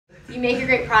you make a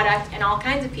great product, and all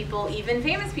kinds of people, even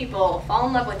famous people, fall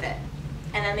in love with it.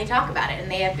 And then they talk about it, and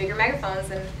they have bigger megaphones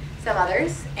than some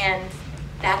others, and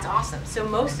that's awesome. So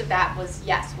most of that was,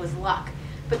 yes, was luck.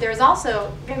 But there's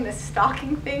also, again, this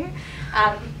stalking thing.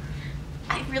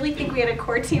 I really think we had a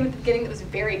core team at the beginning that was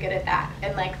very good at that,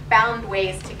 and like found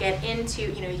ways to get into,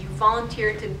 you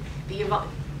volunteer to be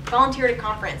volunteer at a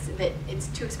conference that it's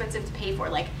too expensive to pay for.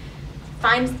 Like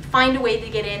find a way to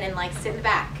get in and like sit in the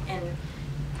back and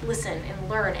listen and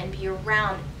learn and be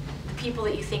around the people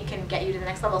that you think can get you to the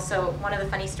next level. So one of the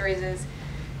funny stories is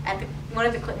at one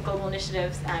of the Clinton Global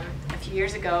Initiatives a few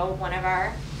years ago, one of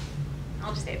our,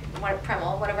 I'll just say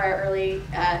Premel, one of our early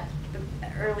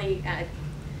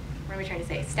what am I trying to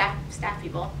say, staff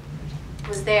people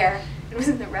was there and was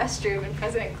in the restroom, and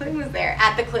President Clinton was there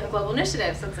at the Clinton Global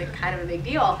Initiative, so it's like kind of a big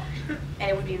deal, and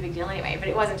it would be a big deal anyway, but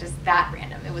it wasn't just that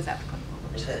random, it was at the Clinton Global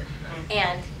Initiative.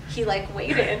 And he like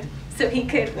waited so he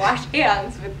could wash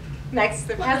hands next to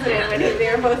the president when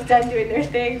they were both done doing their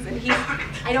things, and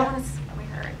I don't want to swear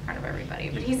her in front of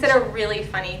everybody, but he said a really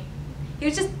funny, he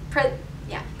was just,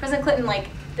 President Clinton, like,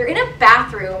 they're in a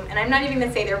bathroom, and I'm not even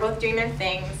gonna say they're both doing their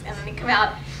things, and then they come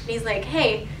out, and he's like,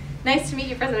 hey, nice to meet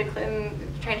you, President Clinton,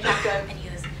 trying to talk to him, and he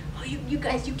goes, oh, you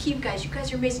guys, you Kiva guys, you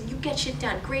guys are amazing, you get shit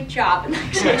done, great job, and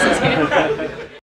like, shakes his hand.